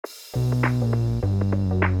Right,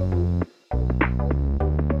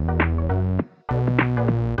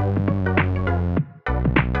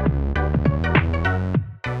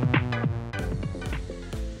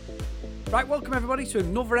 welcome everybody to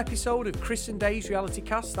another episode of Chris and Dave's Reality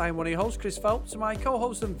Cast. I'm one of your hosts, Chris Phelps, and my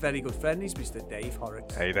co-host and very good friend is Mr. Dave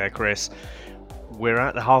Horrocks. Hey there, Chris. We're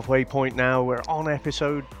at the halfway point now. We're on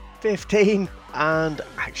episode 15, and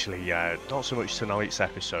actually, not so much tonight's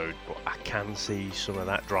episode, but I can see some of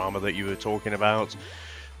that drama that you were talking about.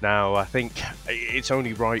 Now, I think it's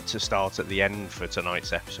only right to start at the end for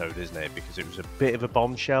tonight's episode, isn't it? Because it was a bit of a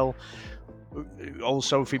bombshell. Old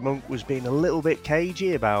Sophie Monk was being a little bit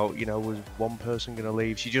cagey about, was one person going to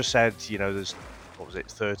leave? She just said, there's,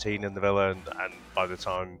 13 in the villa, and by the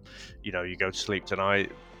time, you go to sleep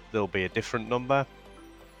tonight, there'll be a different number.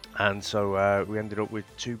 And so we ended up with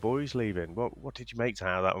two boys leaving. What did you make to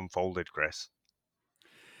how that unfolded, Chris?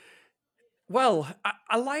 Well,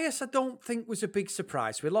 Elias, I don't think was a big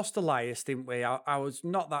surprise. We lost Elias, didn't we? I was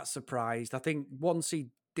not that surprised. I think once he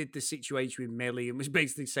did the situation with Millie and was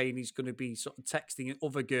basically saying he's going to be sort of texting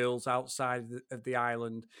other girls outside of the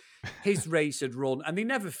island, his race had run, and they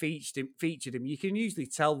never featured him. You can usually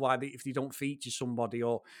tell why if they don't feature somebody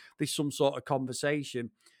or there's some sort of conversation,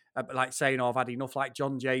 like saying, "Oh, I've had enough," like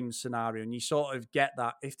John James scenario, and you sort of get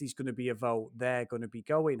that if there's going to be a vote, they're going to be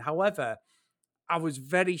going. However, I was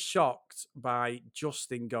very shocked by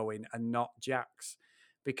Justin going and not Jax,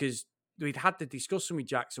 because we'd had the discussion with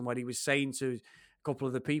Jackson where he was saying to a couple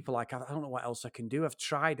of the people, like, I don't know what else I can do. I've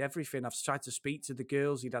tried everything. I've tried to speak to the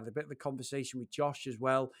girls. He'd had a bit of a conversation with Josh as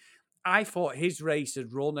well. I thought his race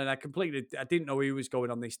had run, and I didn't know he was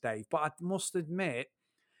going on this, Dave. But I must admit,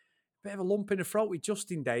 a bit of a lump in the throat with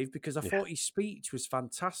Justin, Dave, because I thought his speech was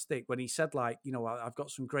fantastic when he said, like, I've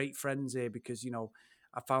got some great friends here because,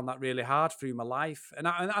 I found that really hard through my life. And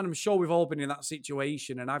I'm sure we've all been in that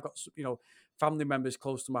situation. And I've got, family members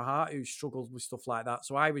close to my heart who struggled with stuff like that.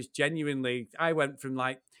 So I went from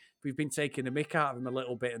like, we've been taking the mick out of him a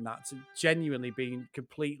little bit and that, to genuinely being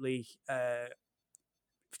completely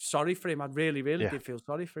sorry for him. I really, really did feel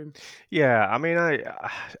sorry for him. Yeah, I mean, I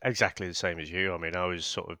exactly the same as you. I mean, I was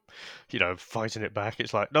sort of, fighting it back.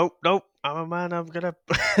 It's like, nope, I'm a man. I'm gonna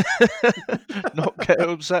not get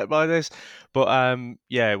upset by this. But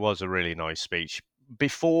yeah, it was a really nice speech.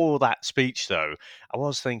 Before that speech, though, I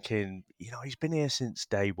was thinking, he's been here since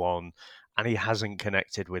day one, and he hasn't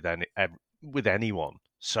connected with anyone.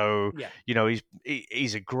 So, Yeah.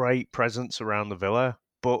 he's a great presence around the villa.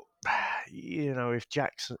 But if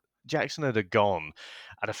Jackson had gone,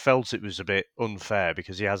 I'd have felt it was a bit unfair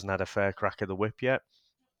because he hasn't had a fair crack of the whip yet.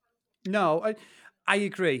 No, I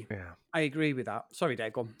agree. Yeah. I agree with that. Sorry,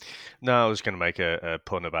 Dave, go on. No, I was going to make a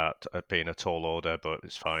pun about being a tall order, but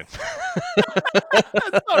it's fine.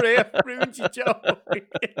 Sorry, I ruined your joke.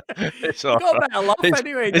 It's You all got a right. better laugh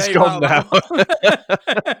anyway, It's Dave. gone now.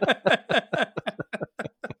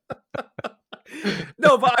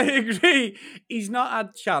 No, but I agree. He's not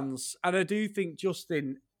had chance. And I do think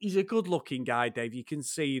Justin, he's a good-looking guy, Dave. You can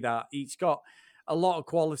see that. He's got a lot of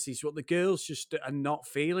qualities, but the girls just are not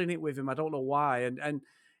feeling it with him. I don't know why. And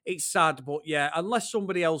it's sad, but yeah, unless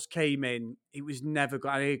somebody else came in, it was never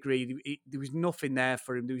going. I agree. There was nothing there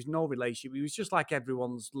for him. There was no relationship. He was just like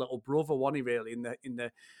everyone's little brother, wasn't he, really, in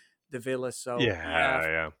the villa. So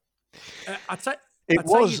Yeah. I tell It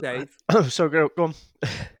was. you, Dave. So go on.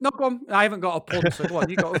 No, go on. I haven't got a pun, so go on.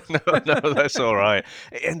 You go. No, that's all right.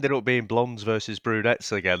 It ended up being blondes versus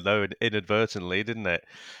brunettes again, though, inadvertently, didn't it?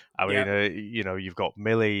 I mean, you've got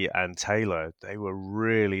Millie and Taylor. They were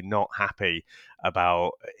really not happy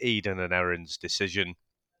about Eden and Erin's decision,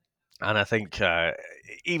 and I think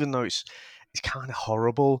even though it's kind of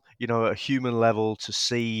horrible, at a human level to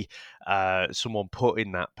see someone put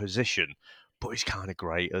in that position, but it's kind of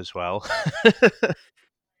great as well.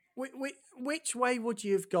 Which way would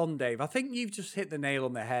you have gone, Dave? I think you've just hit the nail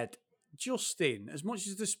on the head. Justin, as much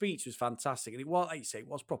as the speech was fantastic, and it was, like you say, it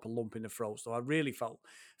was proper lump in the throat, so I really felt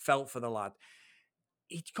for the lad.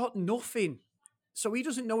 He's got nothing. So he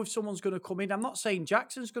doesn't know if someone's going to come in. I'm not saying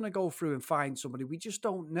Jackson's going to go through and find somebody. We just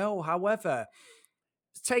don't know. However,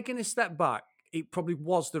 taking a step back, it probably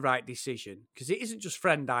was the right decision, because it isn't just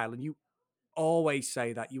Friend Island. You always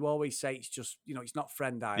say that. You always say it's just, it's not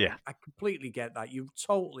Friend Island. Yeah. I completely get that. You're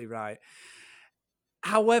totally right.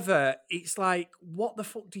 However, it's like, what the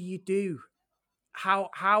fuck do you do? How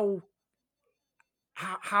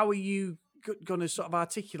are you going to sort of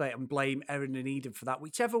articulate and blame Erin and Eden for that?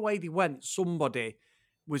 Whichever way they went, somebody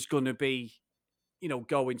was going to be,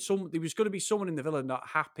 going. There was going to be someone in the villa not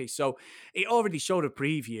happy. So it already showed a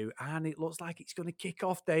preview, and it looks like it's going to kick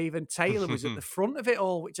off, Dave. And Taylor was at the front of it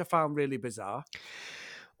all, which I found really bizarre.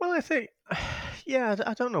 I think, yeah,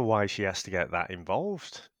 I don't know why she has to get that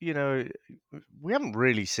involved. We haven't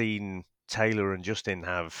really seen Taylor and Justin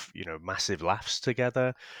have, massive laughs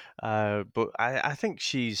together. But I think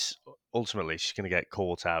she's going to get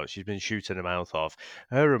caught out. She's been shooting her mouth off.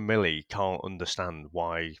 Her and Millie can't understand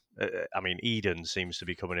why. I mean, Eden seems to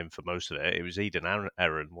be coming in for most of it. It was Eden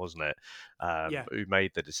Aaron, wasn't it, Yeah. who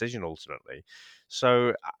made the decision ultimately.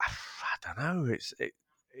 So I don't know.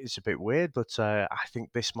 It's a bit weird, but I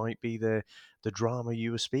think this might be the drama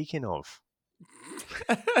you were speaking of.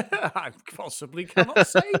 I possibly cannot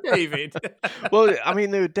say, David. Well, I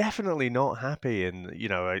mean, they're definitely not happy, and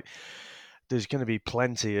there's going to be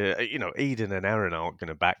plenty of, Eden and Aaron aren't going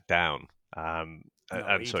to back down. No, And so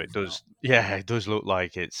Eden's it not. does, yeah, it does look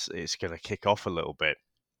like it's going to kick off a little bit.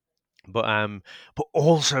 But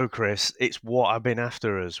also, Chris, it's what I've been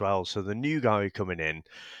after as well. So the new guy coming in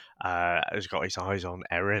has got his eyes on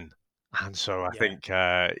Erin, and so I Yeah. think,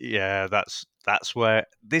 yeah, that's where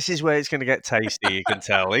this is where it's going to get tasty. You can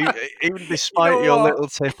tell, even You despite know your what? little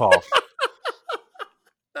tip off.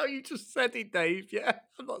 No, you just said it, Dave. Yeah,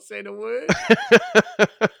 I'm not saying a word.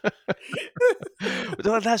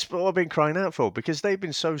 That's what I've been crying out for because they've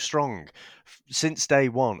been so strong since day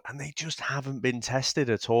one, and they just haven't been tested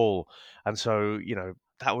at all. And so,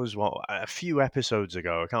 that was what a few episodes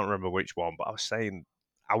ago. I can't remember which one, but I was saying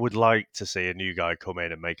I would like to see a new guy come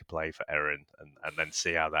in and make a play for Erin, and then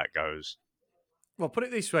see how that goes. Well, put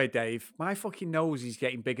it this way, Dave. My fucking nose is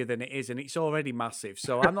getting bigger than it is, and it's already massive.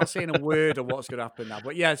 So I'm not saying a word of what's going to happen now.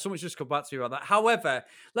 But yeah, someone's just come back to me about that. However,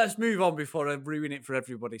 let's move on before I ruin it for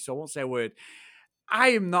everybody. So I won't say a word. I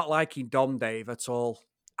am not liking Dom Dave at all.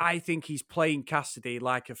 I think he's playing Cassidy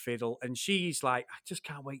like a fiddle, and she's like, I just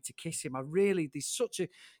can't wait to kiss him. There's such a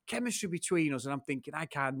chemistry between us, and I'm thinking, I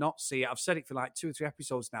cannot see it. I've said it for like 2 or 3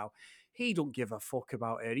 episodes now. He don't give a fuck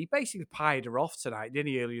about her. He basically pied her off tonight, didn't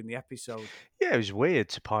he, earlier in the episode? Yeah, it was weird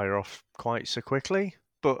to pie her off quite so quickly,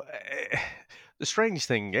 but the strange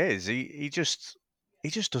thing is, he just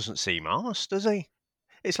doesn't seem arsed, does he?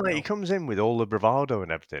 It's like he No. comes in with all the bravado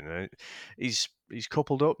and everything, and he's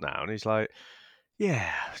coupled up now, and he's like,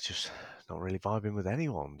 yeah, just not really vibing with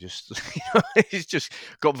anyone. Just he's just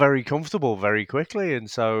got very comfortable very quickly, and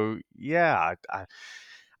so yeah,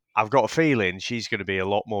 I've got a feeling she's going to be a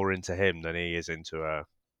lot more into him than he is into her.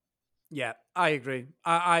 Yeah, I agree.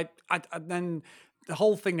 Then the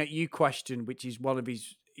whole thing that you questioned, which is one of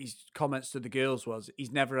his comments to the girls, was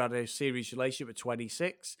he's never had a serious relationship at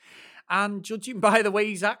 26. And judging by the way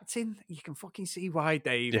he's acting, you can fucking see why,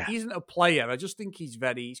 Dave. Yeah, He isn't a player. I just think he's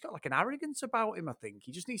got like an arrogance about him, I think.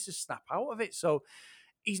 He just needs to snap out of it. So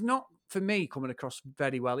he's not, for me, coming across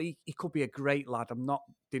very well. He could be a great lad. I'm not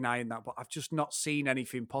denying that, but I've just not seen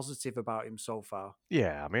anything positive about him so far.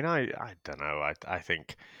 yeah. I mean, I don't know. I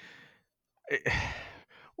think. It,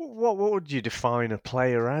 what would you define a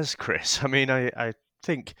player as, Chris? I mean, I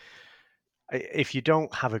think if you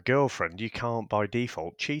don't have a girlfriend, you can't by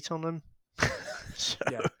default cheat on them. so,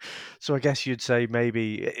 Yeah. so I guess you'd say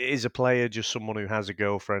maybe is a player just someone who has a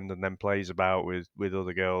girlfriend and then plays about with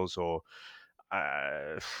other girls, or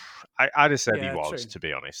uh, I'd have said he Yeah, was, true. to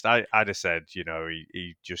be honest. I'd have said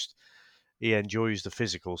he just he enjoys the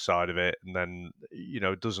physical side of it, and then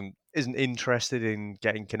isn't interested in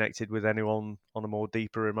getting connected with anyone on a more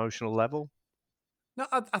deeper emotional level. No,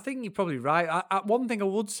 I think you're probably right. One thing I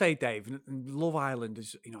would say, Dave, and Love Island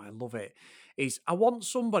is, I love it, is I want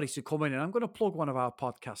somebody to come in, and I'm going to plug one of our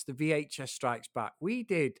podcasts, the VHS Strikes Back. We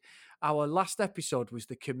did, our last episode was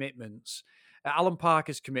The Commitments, Alan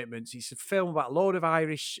Parker's Commitments. It's a film about a load of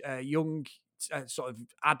Irish young sort of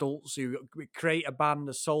adults who create a band,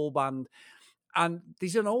 a soul band, and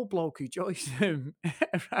there's an old bloke who joins them,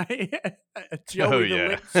 right? Oh Joey the yeah.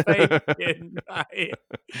 Lips faking, right?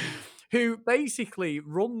 Who basically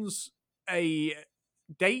runs a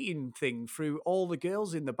dating thing through all the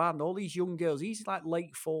girls in the band, all these young girls. He's like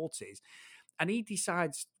late 40s. And he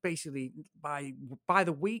decides basically by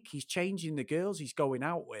the week he's changing the girls he's going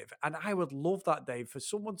out with. And I would love that, Dave, for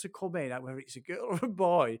someone to come in, whether it's a girl or a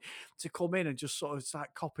boy, to come in and just sort of start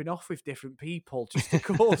copping off with different people just to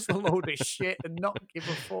cause a load of shit and not give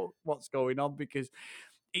a fuck what's going on, because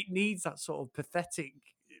it needs that sort of pathetic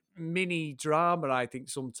mini drama, I think,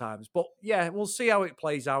 sometimes. But yeah, we'll see how it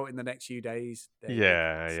plays out in the next few days, David.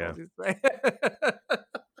 Yeah, That's yeah. all I say.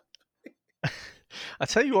 I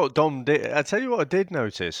tell you what, Dom did. I tell you what, I did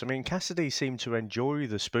notice. I mean, Cassidy seemed to enjoy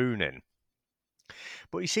the spooning,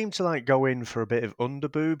 but he seemed to like go in for a bit of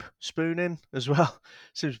underboob spooning as well.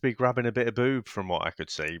 Seems to be grabbing a bit of boob from what I could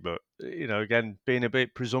see, but again, being a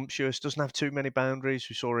bit presumptuous, doesn't have too many boundaries.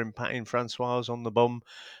 We saw him patting Francoise on the bum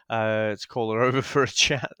to call her over for a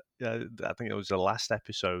chat. I think it was the last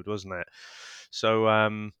episode, wasn't it? So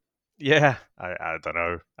yeah, I don't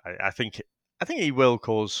know. I think he will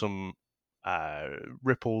cause some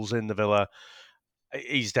ripples in the villa.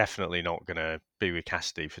 He's definitely not going to be with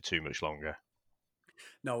Cassidy for too much longer.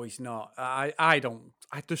 No, he's not. I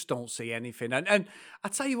just don't see anything. And I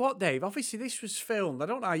tell you what, Dave, obviously this was filmed. I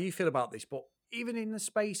don't know how you feel about this, but even in the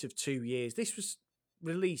space of 2 years, this was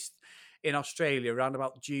released in Australia around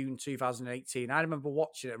about June 2018. I remember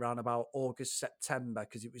watching it around about August, September,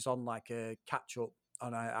 because it was on like a catch up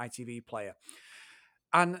on an ITV player.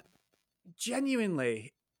 And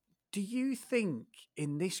genuinely, do you think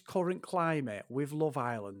in this current climate with Love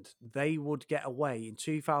Island, they would get away in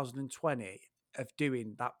 2020 of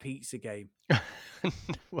doing that pizza game?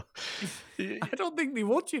 Well, I don't think they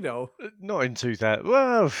would, you know. not in 2000.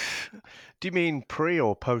 Well, do you mean pre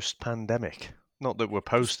or post pandemic? Not that we're Just,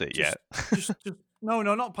 post it just, yet. just, no,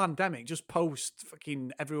 not pandemic. Just post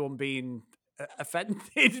fucking everyone being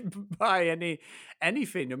offended by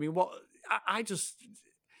anything. I mean, what? I just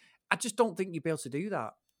don't think you'd be able to do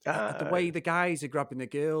that. The Uh, way the guys are grabbing the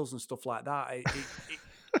girls and stuff like that.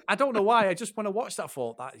 I don't know why. I just when I watched that,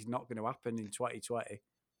 thought that is not going to happen in 2020.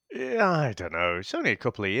 yeah, I don't know. It's only a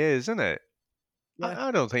couple of years, isn't it? Yeah, I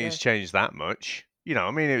don't think yeah, it's changed that much.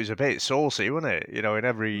 I mean, it was a bit saucy, wasn't it? In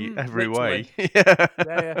every way. literally. Yeah.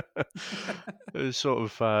 Yeah, There's sort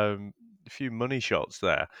of a few money shots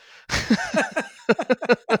there.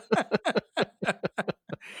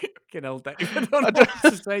 Fucking hell, Dave. I don't I know don't,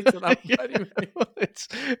 what to say to that. yeah, But anyway.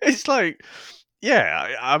 it's like,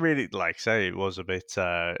 yeah, I really like say it was a bit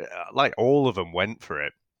like all of them went for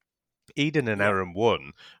it. Eden and Yeah. Aaron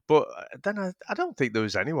won, but then I don't think there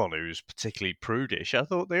was anyone who was particularly prudish. I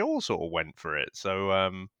thought they all sort of went for it.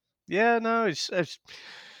 So yeah, no, it's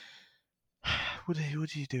would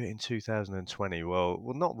you do it in 2020? Well,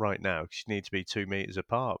 not right now because you need to be 2 meters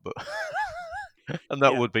apart, but and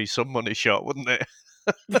that Yeah. would be some money shot, wouldn't it?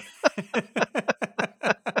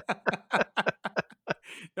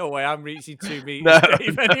 No way, I'm reaching 2 meters, No,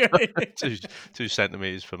 Dave, anyway. 2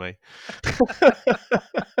 centimeters for me.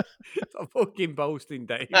 I'm fucking boasting,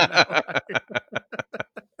 Dave. Now.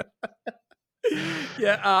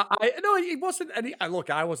 Yeah, I no, it wasn't any. Look,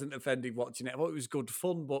 I wasn't offended watching it. I thought it was good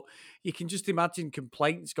fun, but you can just imagine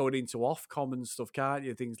complaints going into Ofcom and stuff, can't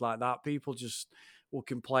you? Things like that. People just will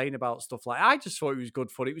complain about stuff like. I just thought it was good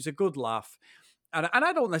fun. It was a good laugh, and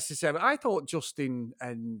I don't necessarily. I thought Justin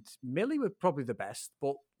and Millie were probably the best,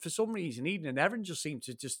 but for some reason, Eden and Erin just seem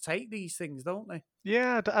to just take these things, don't they?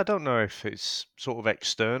 Yeah, I don't know if it's sort of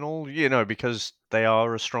external, because they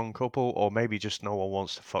are a strong couple, or maybe just no one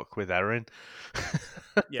wants to fuck with Erin.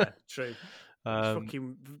 Yeah, true. It's um,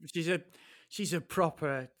 fucking. She's a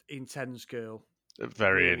proper intense girl.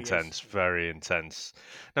 very Really is. intense, very intense.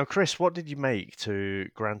 Now, Chris, what did you make to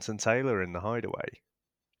Grant and Taylor in the Hideaway?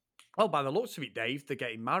 Well, by the looks of it, Dave, they're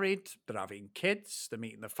getting married, they're having kids, they're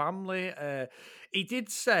meeting the family. He did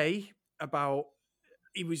say about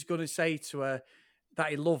he was going to say to her that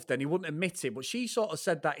he loved her and he wouldn't admit it, but she sort of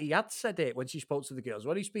said that he had said it when she spoke to the girls.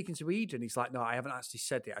 When he's speaking to Eden, he's like, no, I haven't actually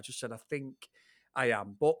said it. I just said, I think I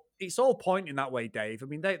am. But it's all pointing that way, Dave. I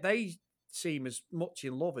mean, they seem as much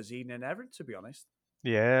in love as Eden and Erin, to be honest.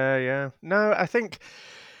 Yeah, yeah. No, I think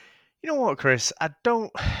you know what, Chris. I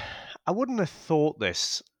wouldn't have thought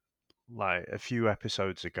this like a few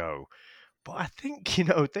episodes ago, but I think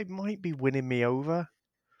they might be winning me over.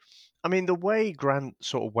 I mean, the way Grant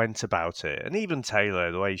sort of went about it, and even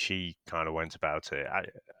Taylor, the way she kind of went about it,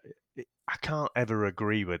 I can't ever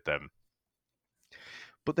agree with them.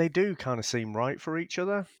 But they do kind of seem right for each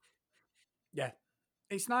other. Yeah,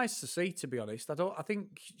 it's nice to see, to be honest. I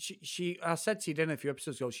think I said to you then a few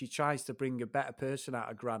episodes ago, she tries to bring a better person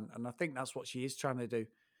out of Grant, and I think that's what she is trying to do.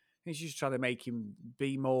 I think she's trying to make him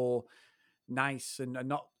be more nice and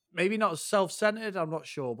not maybe not as self-centered. I'm not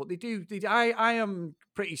sure, but they do. I am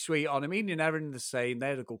pretty sweet on him. Ian and Erin are the same.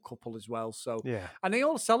 They're a good couple as well. So, Yeah. and they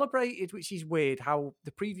all celebrated, which is weird. How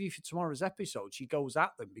the preview for tomorrow's episode, she goes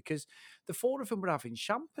at them because the four of them were having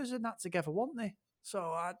champers and that together, weren't they? So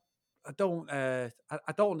I don't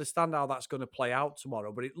understand how that's going to play out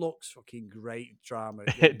tomorrow, but it looks fucking great drama.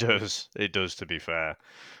 It really It does. does. It does, to be fair.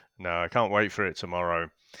 No, I can't wait for it tomorrow.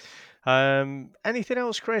 Anything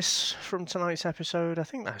else, Chris, from tonight's episode? I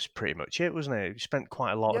think that's pretty much it, wasn't it? We spent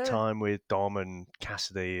quite a lot of Yeah. time with Dom and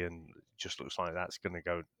Cassidy, and it just looks like that's going to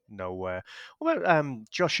go nowhere. What about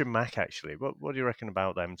Josh and Mac, actually? What do you reckon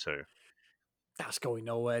about them two? That's going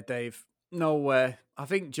nowhere, Dave. Nowhere. I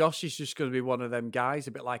think Josh is just going to be one of them guys,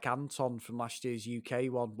 a bit like Anton from last year's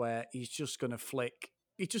UK one, where he's just going to flick.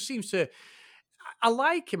 He just seems to. I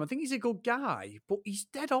like him. I think he's a good guy, but he's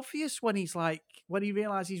dead obvious when he's like when he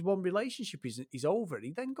realizes one relationship is over, and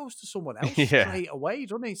he then goes to someone else Yeah. straight away,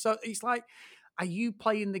 doesn't he? So it's like, are you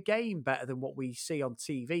playing the game better than what we see on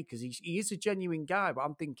TV? Because he is a genuine guy, but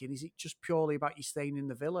I'm thinking, is it just purely about you staying in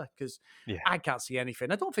the villa? Because Yeah. I can't see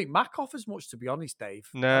anything. I don't think Mac offers much, to be honest, Dave.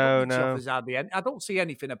 I don't No, think she no. offers hardly any. I don't see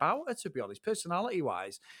anything about her, to be honest. Personality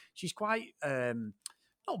wise, she's quite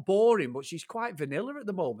not boring, but she's quite vanilla at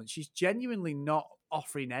the moment. She's genuinely not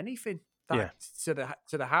offering anything Yeah.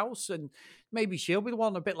 to the house, and maybe she'll be the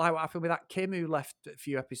one. A bit like what happened with that Kim who left a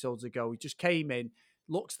few episodes ago. He just came in,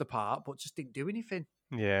 looks the part, but just didn't do anything.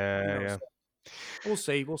 Yeah, yeah. So we'll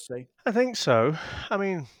see. We'll see. I think so. I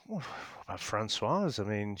mean, what about Francoise? I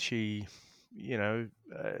mean, she,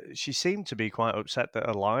 she seemed to be quite upset that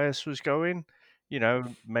Elias was going.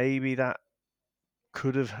 Maybe that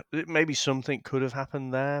maybe something could have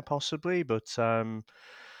happened there, possibly, but I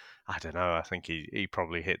don't know. I think he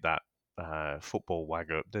probably hit that football wag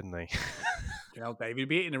up, didn't he? David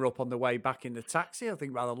be eating her up on the way back in the taxi. I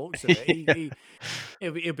think, by the looks of it,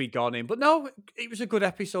 he'll be gone in. But no, it was a good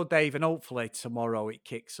episode, Dave, and hopefully tomorrow it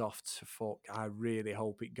kicks off to fuck. I really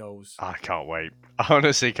hope it goes. I can't wait. I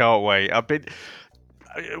honestly can't wait. I've been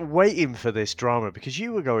waiting for this drama because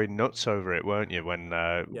you were going nuts over it, weren't you,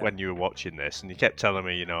 when you were watching this, and you kept telling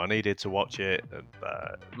me, I needed to watch it. And,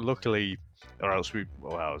 luckily, or else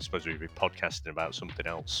I suppose we'd be podcasting about something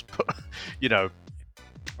else. But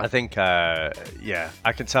I think, I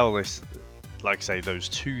can tell this. Like I say, those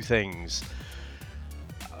two things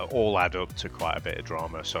all add up to quite a bit of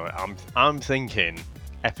drama. So I'm thinking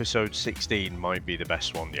episode 16 might be the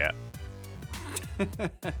best one yet.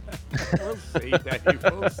 We'll see, Dave.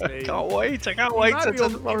 We'll see. Can't wait. I can't wait to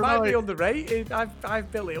tomorrow It might night. be underrated.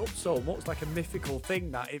 I've built it up so much, like a mythical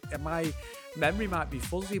thing that my memory might be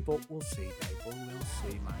fuzzy, but we'll see, Dave. We'll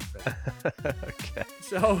see, my friend. Okay.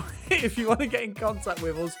 So, if you want to get in contact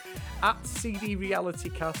with us, at CD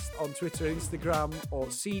RealityCast on Twitter and Instagram, or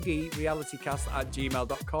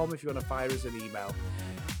cdrealitycast@gmail.com if you want to fire us an email.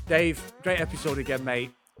 Dave, great episode again,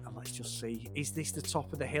 mate. And let's just see, is this the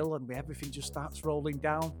top of the hill and everything just starts rolling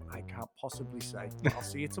down? I can't possibly say. I'll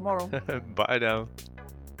see you tomorrow. Bye now.